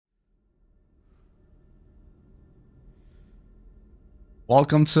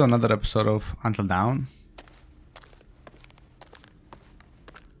Welcome to another episode of Until Dawn.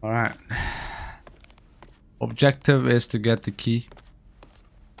 Alright. Objective is to get the key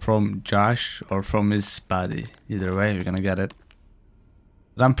from Josh or from his body. Either way, we're gonna get it.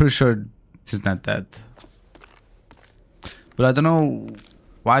 But I'm pretty sure he's not dead. But I don't know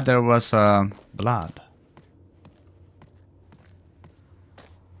why there was blood.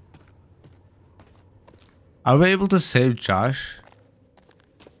 Are we able to save Josh?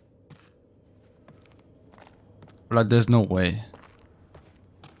 Like, there's no way.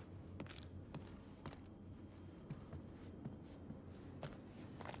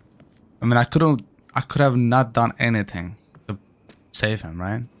 I mean, I could have not done anything to save him,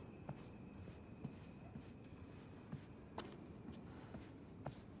 right?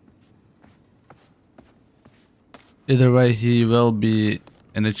 Either way, he will be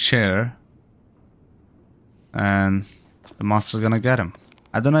in a chair. And the monster's gonna get him.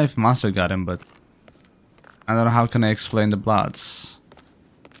 I don't know if monster got him, but I don't know how can I explain the bloods.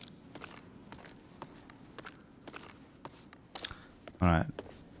 Alright.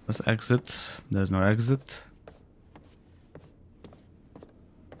 Let's exit. There's no exit.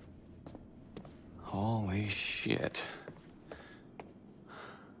 Holy shit.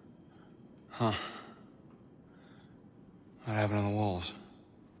 Huh. What happened to the wolves?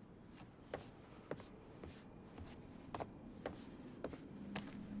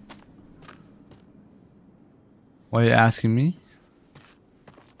 Why are you asking me?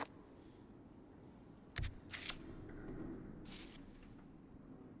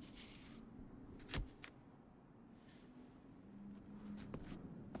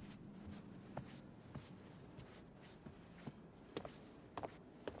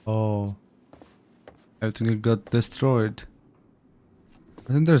 Oh. Everything got destroyed.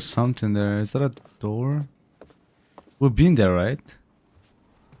 I think there's something there. Is that a door? We've been there, right?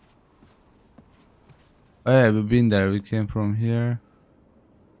 Oh yeah, we've been there. We came from here.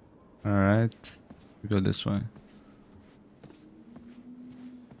 Alright. We go this way.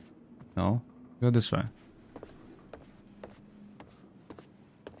 No. Go this way.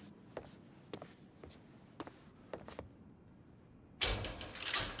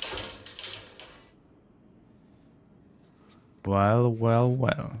 Well.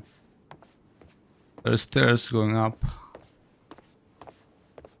 There's stairs going up.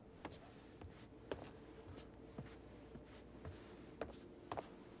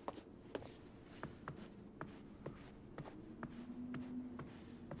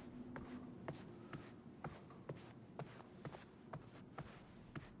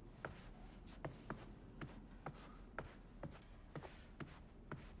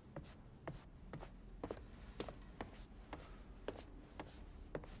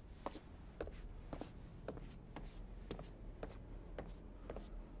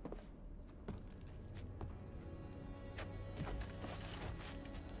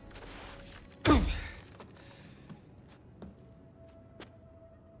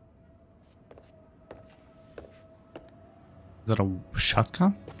 Is that a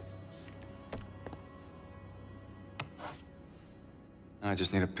shotgun? I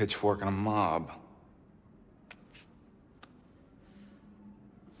just need a pitchfork and a mob.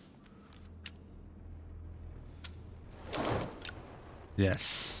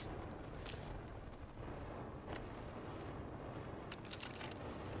 Yes.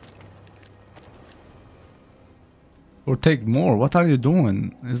 Or take more. What are you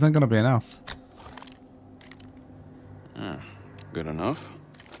doing? It's not gonna be enough. Good enough.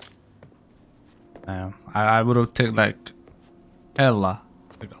 I would have taken like hella,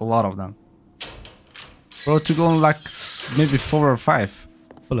 like a lot of them. Bro, to go on like maybe 4 or 5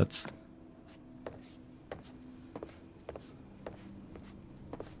 bullets.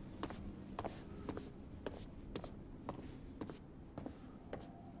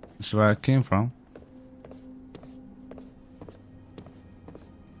 This is where I came from.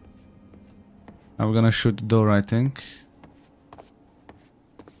 Now we're gonna shoot the door, I think.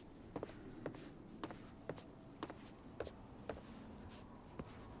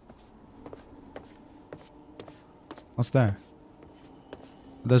 What's there?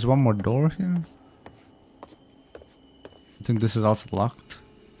 There's one more door here. I think this is also locked.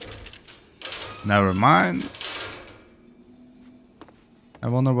 Never mind. I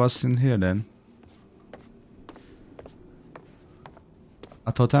wonder what's in here then.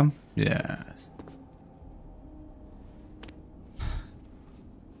 A totem? Yes.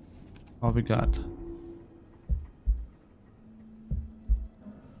 What we got?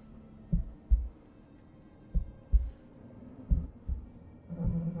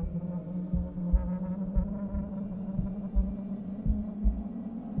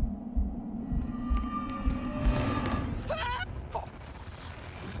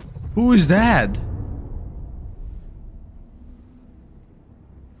 Who is that?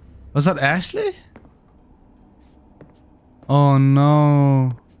 Was that Ashley? Oh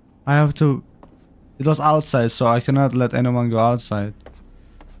no. I have to... It was outside, so I cannot let anyone go outside.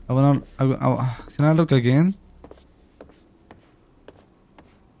 I will not... can I look again?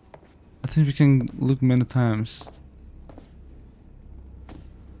 I think we can look many times.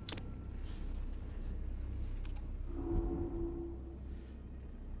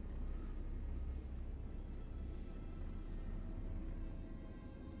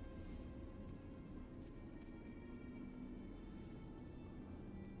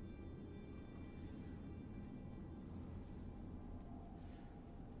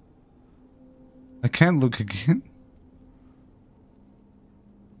 I can't look again.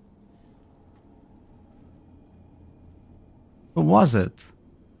 What was it?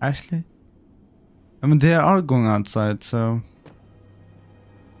 Ashley? I mean, they are going outside, so...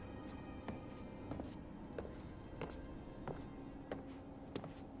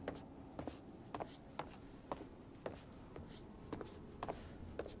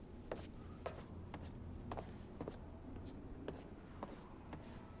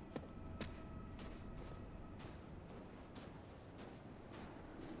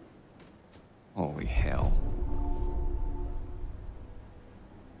 Holy hell.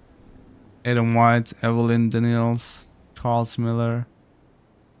 Adam White, Evelyn Daniels, Charles Miller.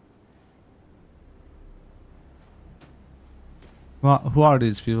 Who are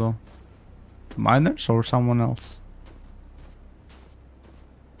these people? Miners or someone else?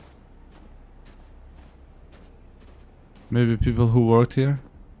 Maybe people who worked here?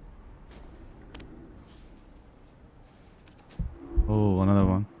 Oh, another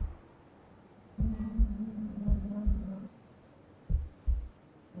one.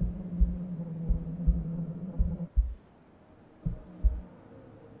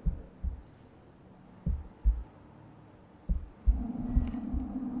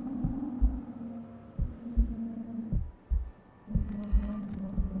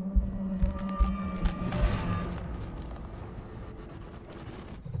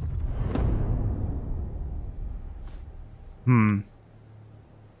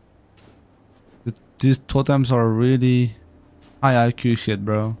 These totems are really high IQ shit,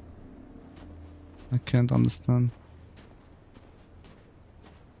 bro. I can't understand.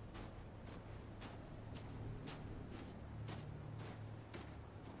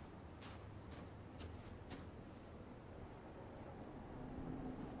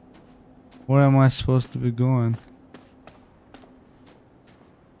 Where am I supposed to be going?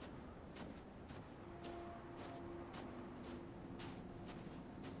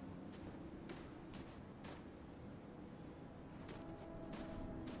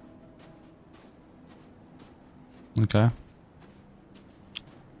 Okay.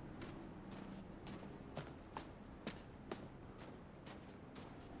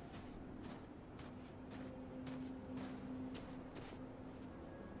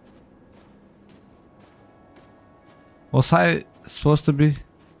 Was I supposed to be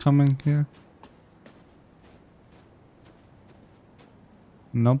coming here?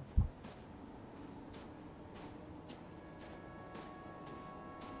 Nope.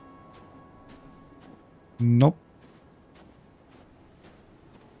 Nope.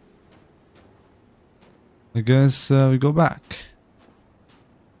 I guess we go back.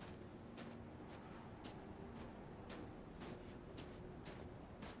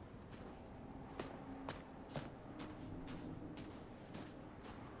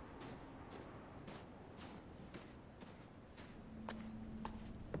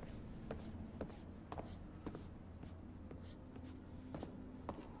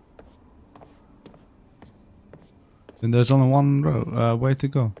 And there's only one way to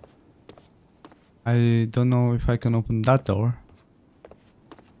go. I don't know if I can open that door.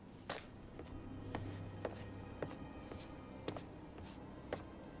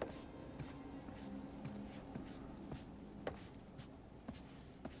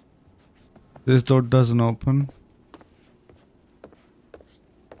 This door doesn't open.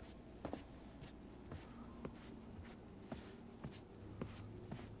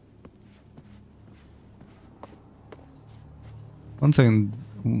 One second.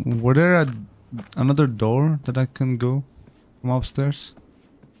 Were there another door that I can go from upstairs?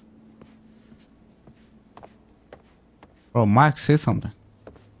 Oh, Mike, say something.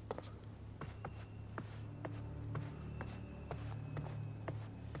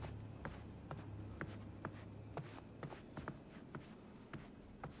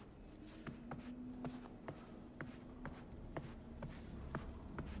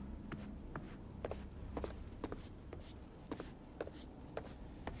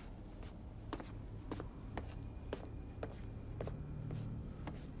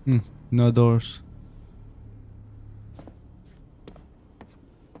 Hmm, no doors.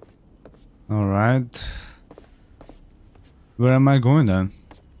 Alright. Where am I going then?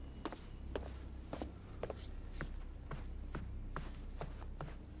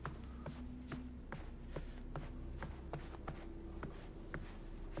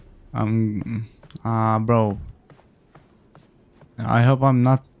 Bro. I hope I'm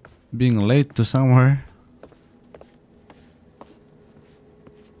not being late to somewhere.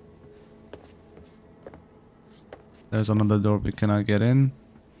 There's another door we cannot get in.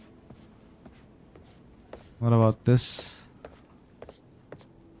 What about this?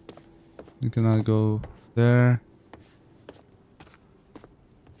 You cannot go there.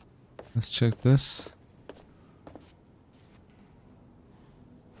 Let's check this.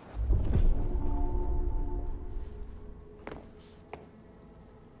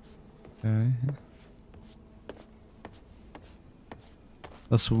 Okay.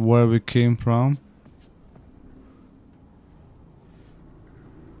 That's where we came from.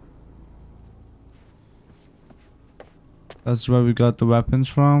 That's where we got the weapons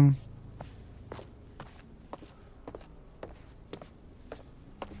from.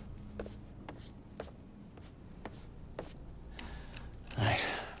 Right.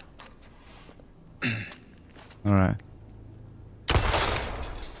 Alright.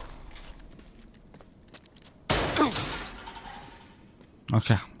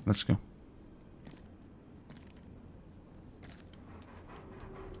 Okay, let's go.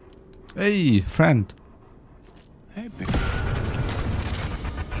 Hey, friend. Hey, big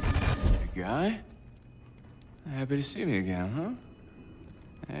guy. Happy to see me again,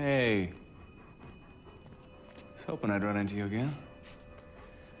 huh? Hey. Was hoping I'd run into you again.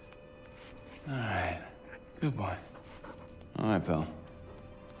 All right. Good boy. All right, pal.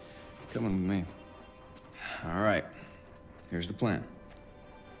 Coming with me. All right. Here's the plan.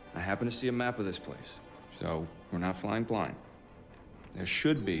 I happen to see a map of this place, so we're not flying blind. There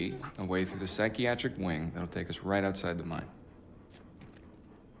should be a way through the psychiatric wing that'll take us right outside the mine.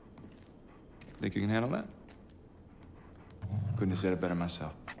 Think you can handle that? Couldn't have said it better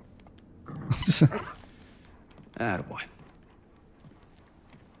myself. Attaboy.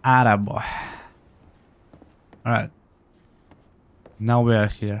 Attaboy. Alright. Now we are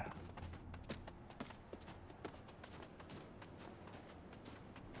here.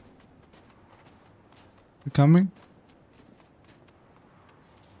 You coming?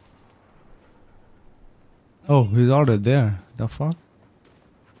 Oh, he's already there. The fuck?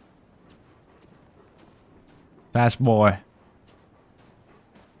 Fast boy.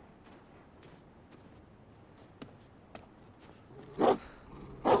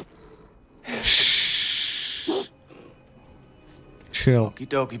 Chill. Okie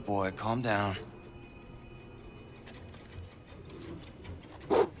dokie, boy. Calm down.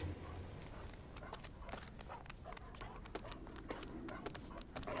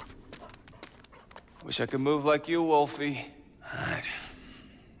 Wish I could move like you, Wolfie. All right.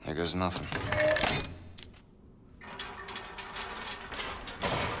 There goes nothing.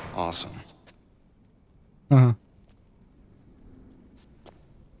 Awesome. Uh-huh.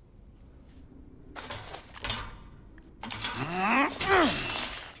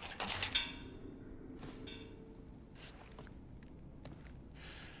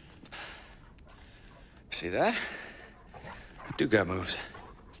 See that? I do got moves.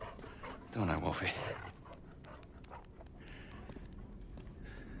 Don't I, Wolfie?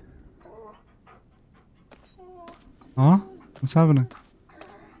 Huh? What's happening?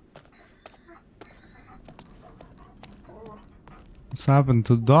 What's happened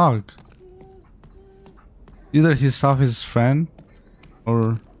to the dog? Either he saw his friend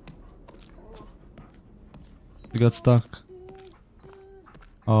or he got stuck.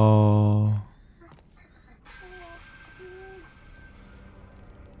 Oh.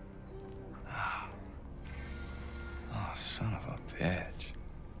 Oh, son of a bitch.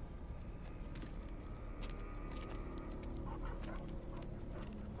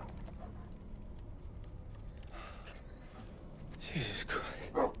 Jesus Christ.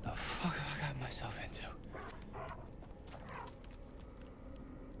 The fuck have I got myself into?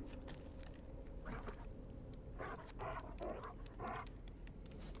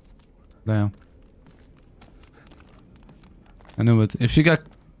 Damn. I knew it. If he got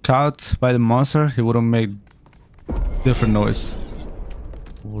caught by the monster, he would have made different noise.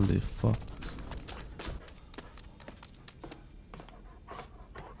 Holy fuck.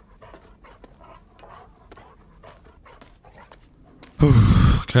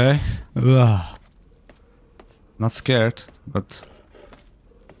 Okay. Ugh. Not scared, but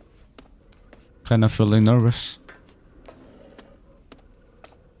kind of feeling nervous.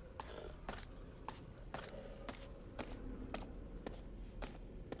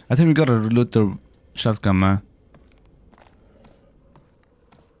 I think we gotta reload the shotgun, man.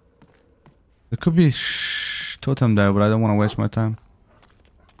 There could be totem there, but I don't want to waste my time.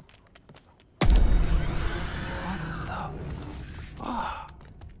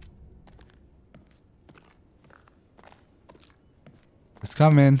 It's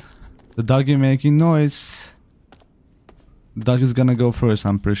coming. The doggy making noise. The dog is gonna go first,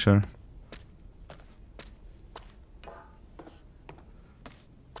 I'm pretty sure.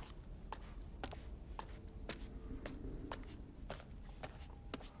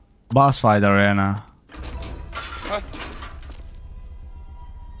 Boss fight arena. What?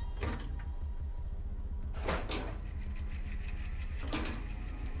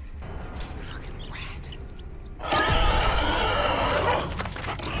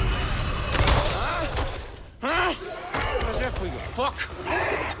 Fuck!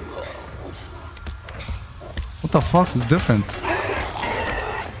 What the fuck is different?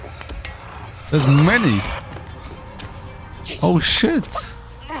 There's many. Oh shit.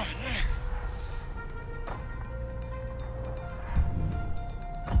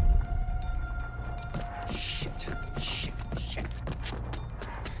 Shit.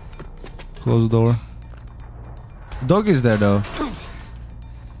 Close the door. Dog is there though.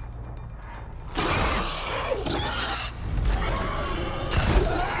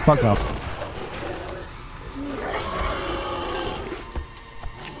 Fuck off.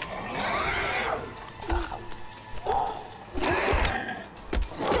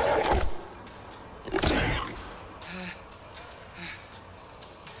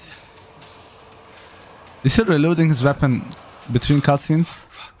 Is he reloading his weapon between cutscenes?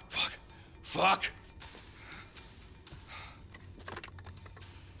 Fuck!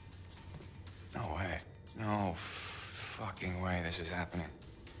 No way. No fucking way this is happening.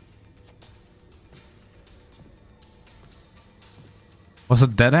 Was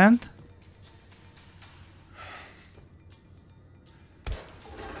it dead end?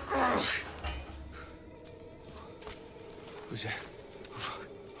 Who's there?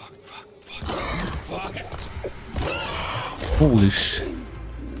 Fuck! Holy sh.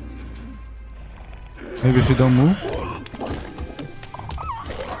 Maybe if you don't move?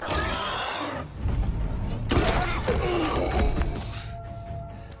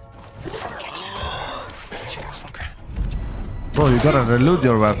 Bro, you gotta reload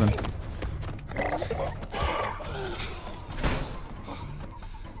your weapon.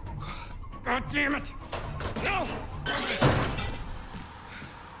 God damn it! No!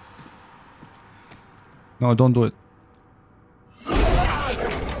 No, don't do it.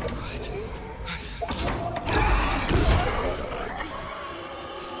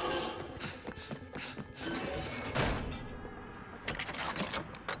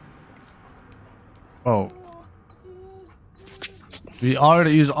 Oh. We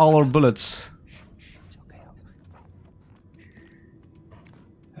already used all our bullets.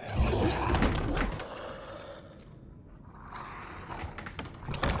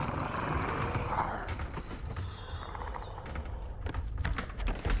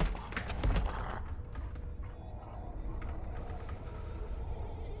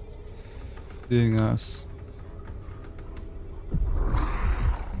 Seeing us.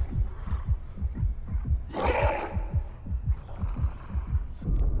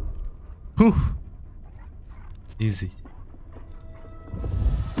 Whew. Easy.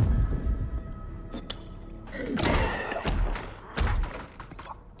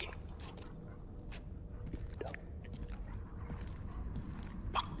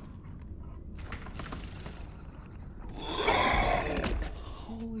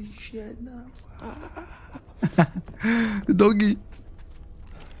 Holy shit, no. The doggy.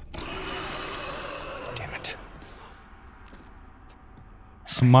 Damn it.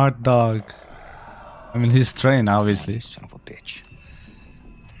 Smart dog. I mean, he's trained, obviously. Son of a bitch.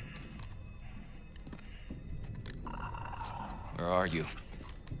 Where are you?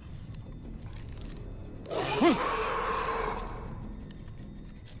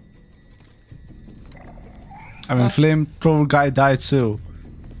 I mean, flamethrower guy died too,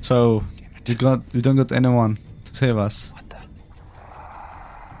 so we don't got anyone to save us. What the?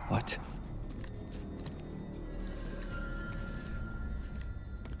 What?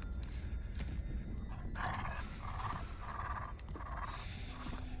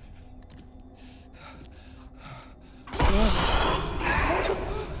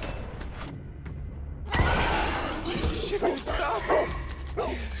 Shit, won't stop!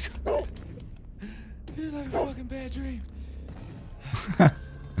 This is like a fucking bad dream.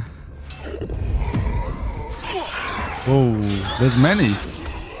 Whoa, there's many.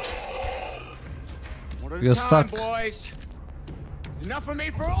 What are You're stuck. boys? enough of me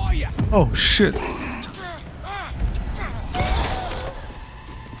for all you. Oh shit.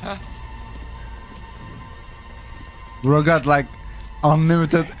 Bro got like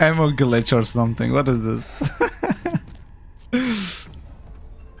unlimited ammo glitch or something. What is this?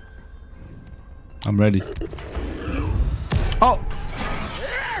 I'm ready. Oh!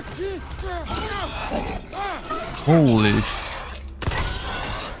 Holy.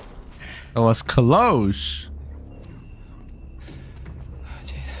 That was close.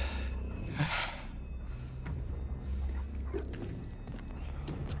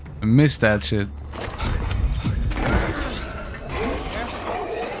 I missed that shit.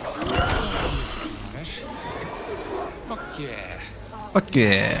 Fuck yeah. Fuck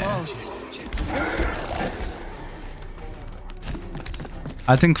yeah.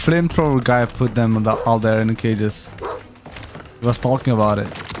 I think flamethrower guy put them all there in the cages. He was talking about it.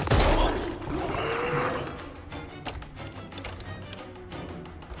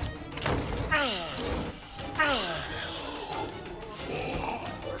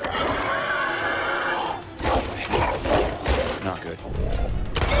 Not good.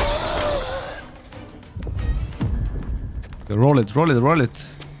 Okay, roll it, roll it, roll it.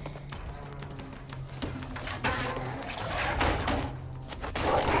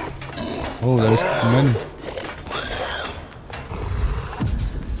 Oh, there's many.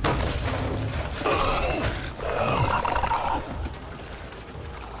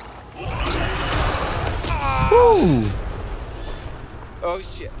 Woo! Oh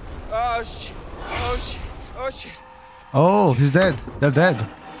shit. Oh shit. Oh shit. Oh shit. Oh, he's dead. They're dead.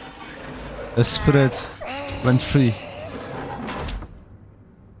 The spirit went free.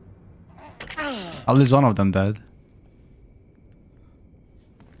 At least one of them dead.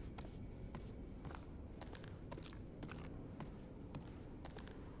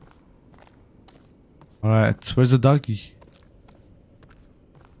 Alright, where's the doggy?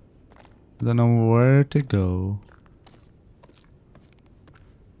 I don't know where to go.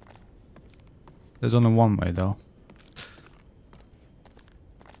 There's only one way though.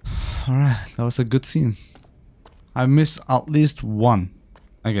 Alright, that was a good scene. I missed at least one,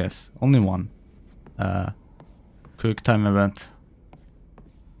 I guess. Only one. Quick time event.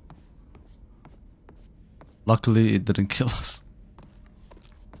 Luckily it didn't kill us.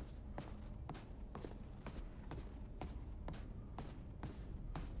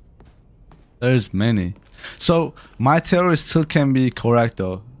 There's many. So my theory still can be correct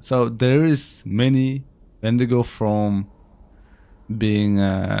though. So there is many Wendigo from being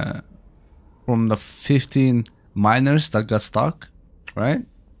from the 15 miners that got stuck, right?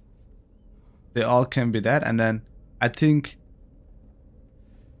 They all can be that, and then I think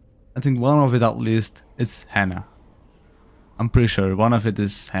one of it at least is Hannah. I'm pretty sure one of it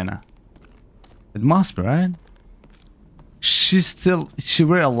is Hannah. It must be, right? She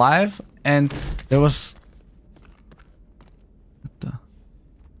were alive, and there was what the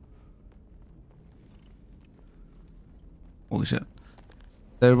holy shit.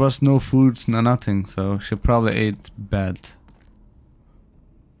 There was no food, no nothing, so she probably ate bad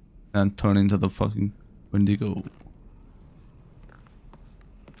and turned into the fucking Wendigo.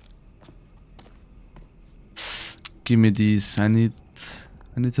 Give me these. I need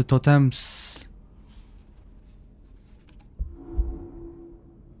the totems.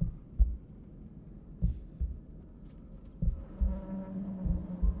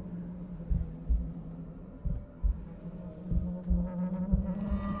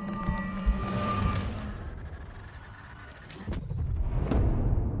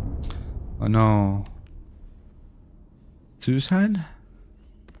 Oh no. Suicide?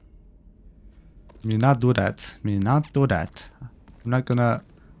 Me not do that. Me not do that. I'm not gonna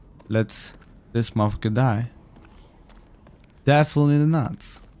let this motherfucker die. Definitely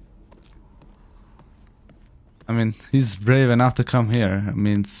not. I mean, he's brave enough to come here. It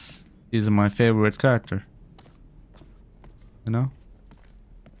means he's my favorite character. You know?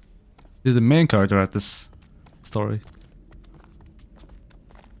 He's the main character at this story.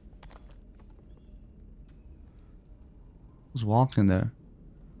 Who's walking there?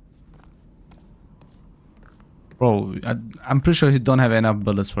 Bro, I'm pretty sure he don't have enough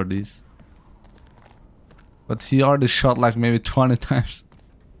bullets for these. But he already shot like maybe 20 times.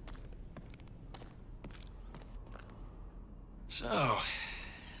 So,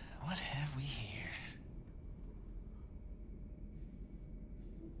 what have we here?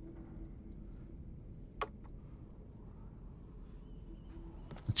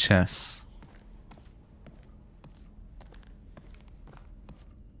 A chess.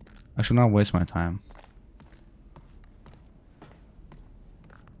 I should not waste my time.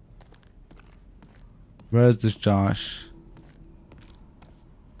 Where is this Josh?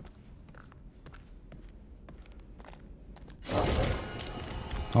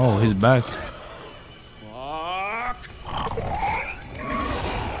 Oh, he's back. Fuck.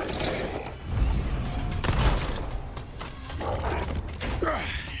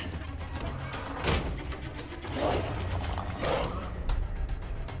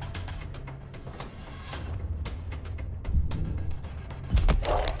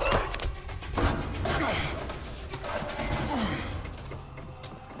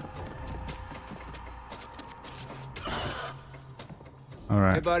 All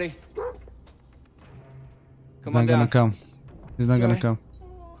right. Hey, buddy. He's Come not on gonna down. come. He's not gonna Sorry. come.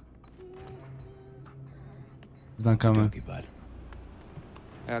 He's not coming. Okay, bud.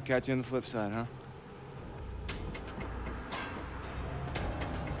 I'll catch you on the flip side, huh?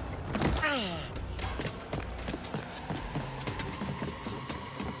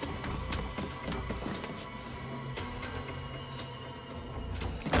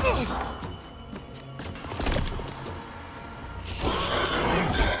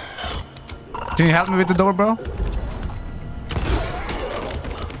 Can you help me with the door, bro?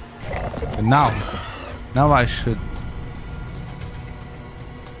 Now I should.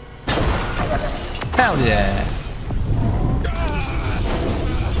 Hell yeah!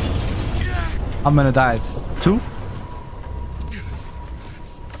 I'm gonna die. 2?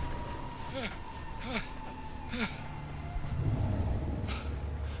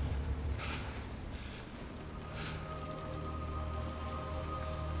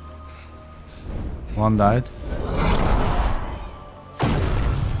 One died.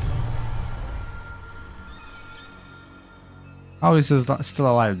 Oh, he's still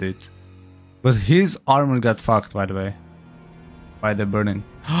alive, dude. But his armor got fucked, by the way. By the burning.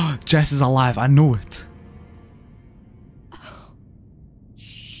 Jess is alive, I knew it.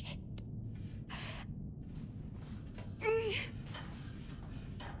 Shit.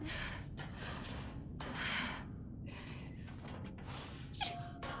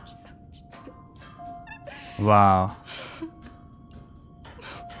 Wow.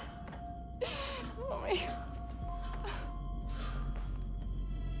 Oh my.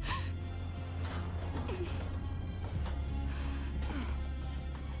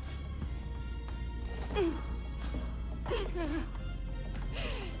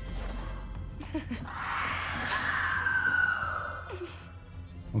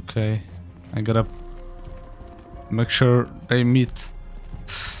 Okay. I gotta make sure they meet.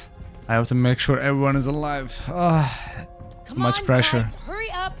 I have to make sure everyone is alive. Come Much on, pressure. guys, hurry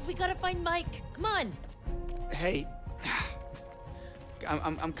up. We gotta find Mike. Come on. Hey,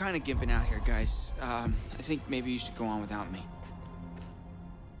 I'm kind of gimping out here, guys. I think maybe you should go on without me.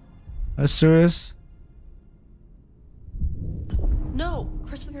 Are you serious? No,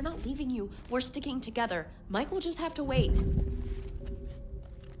 Chris, we are not leaving you. We're sticking together. Mike will just have to wait.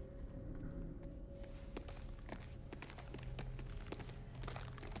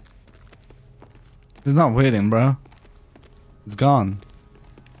 He's not waiting, bro. It's gone.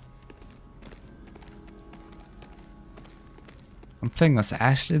 I'm playing as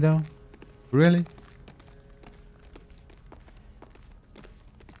Ashley though. Really?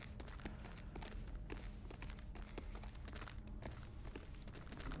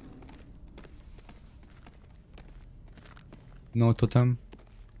 No totem.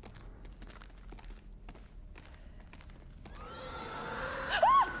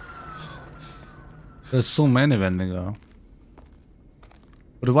 There's so many Wendigo.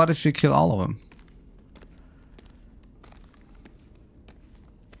 But what if you kill all of them?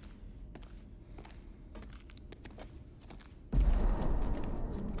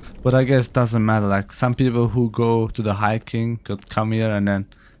 But I guess it doesn't matter. Like some people who go to the hiking could come here and then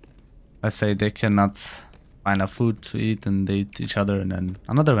let's say they cannot find a food to eat and they eat each other and then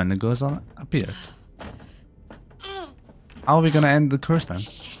another Wendigo is appeared. How are we gonna end the curse then?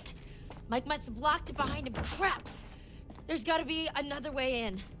 Shit. Mike must have locked it behind him. Crap. There's gotta be another way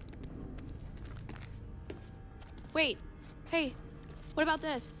in. Wait. Hey, what about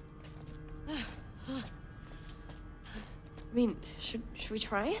this? I mean, should we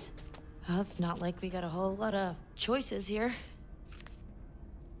try it? Well, it's not like we got a whole lot of choices here.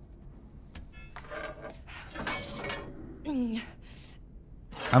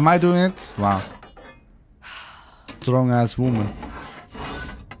 Am I doing it? Wow. Strong ass woman.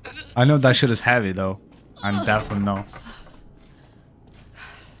 I know that shit is heavy though. I definitely know.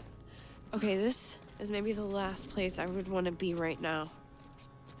 Okay, this is maybe the last place I would want to be right now.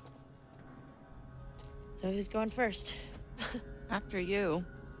 So who's going first? After you.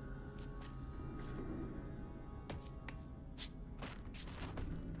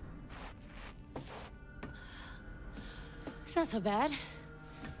 It's not so bad.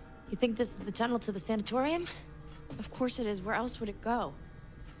 You think this is the tunnel to the sanatorium? Of course it is. Where else would it go?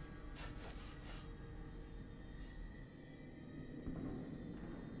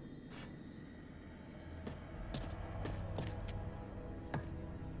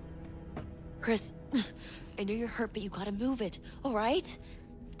 Chris, I know you're hurt, but you gotta move it, all right?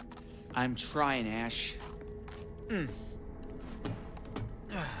 I'm trying, Ash.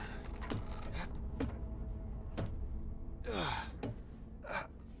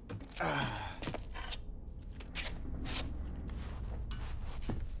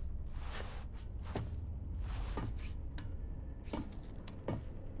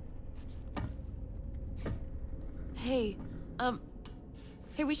 Hey,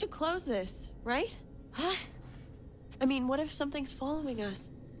 hey, we should close this, right? Huh? I mean, what if something's following us?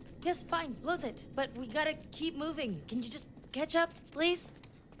 Yes, fine, close it. But we gotta keep moving. Can you just catch up, please?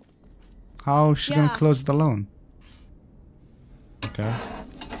 How is she Yeah. gonna close it alone? Okay.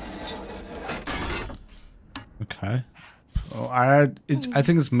 Okay. Oh, I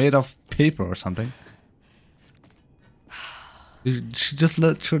think it's made of paper or something. She just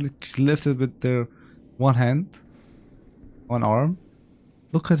literally lifted with their one hand, one arm.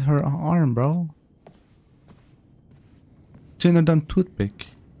 Look at her arm, bro. Thinner than toothpick.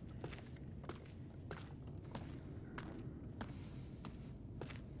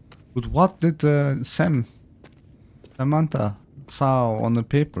 But what did Samantha saw on the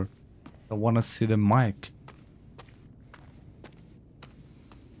paper? I wanna see the mic.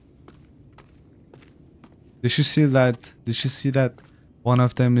 Did she see that? Did she see that one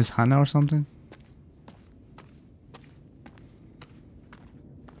of them is Hannah or something?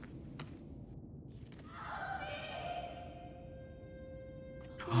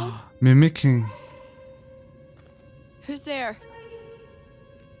 Mimicking. Who's there?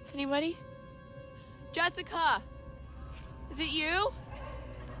 Anybody? Jessica! Is it you?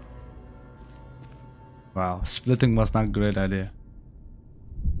 Wow, splitting was not a great idea.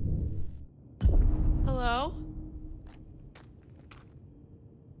 Hello?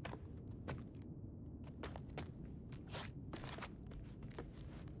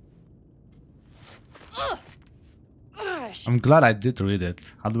 Gosh. I'm glad I did read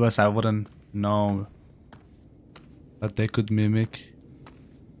it. Otherwise, I wouldn't know that they could mimic.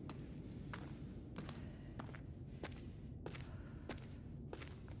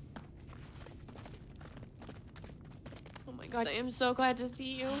 Oh my god, I am so glad to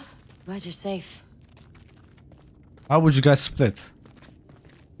see you. Glad you're safe. How would you guys split?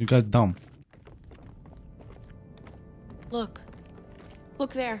 You guys dumb. Look.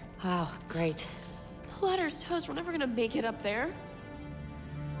 Look there. Wow, great. The ladder's toast. We're never gonna make it up there.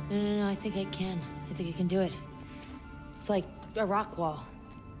 No, I think I can. I think I can do it. It's like a rock wall.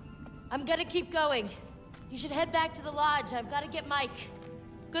 I'm gonna keep going. You should head back to the lodge. I've gotta get Mike.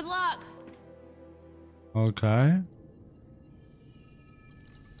 Good luck. Okay.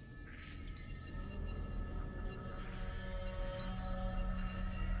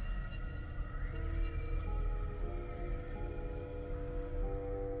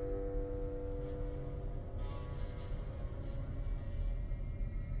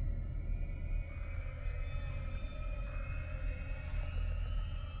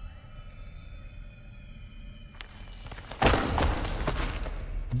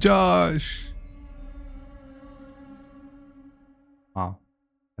 Josh. Wow.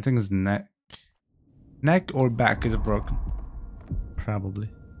 I think his neck or back is broken. Probably.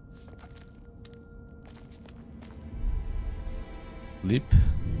 Leap.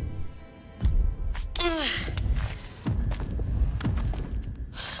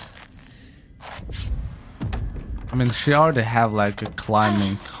 I mean, she already have like a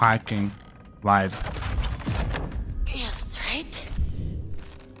climbing, hiking vibe. Yeah, that's right.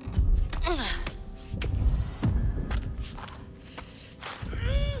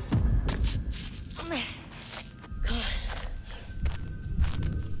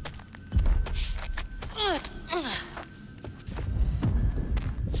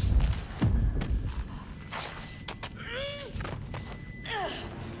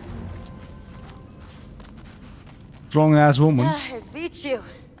 Strong ass woman. I beat you.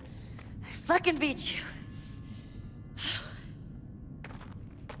 I fucking beat you.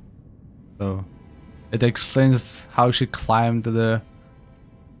 So it explains how she climbed the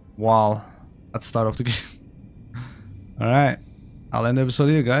wall at the start of the game. Alright. I'll end the episode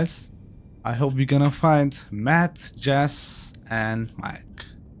here, guys. I hope you're gonna find Matt, Jess, and Mike.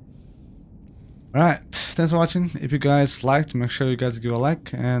 Alright. Thanks for watching. If you guys liked, make sure you guys give a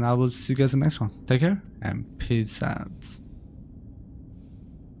like, and I will see you guys in the next one. Take care and peace out.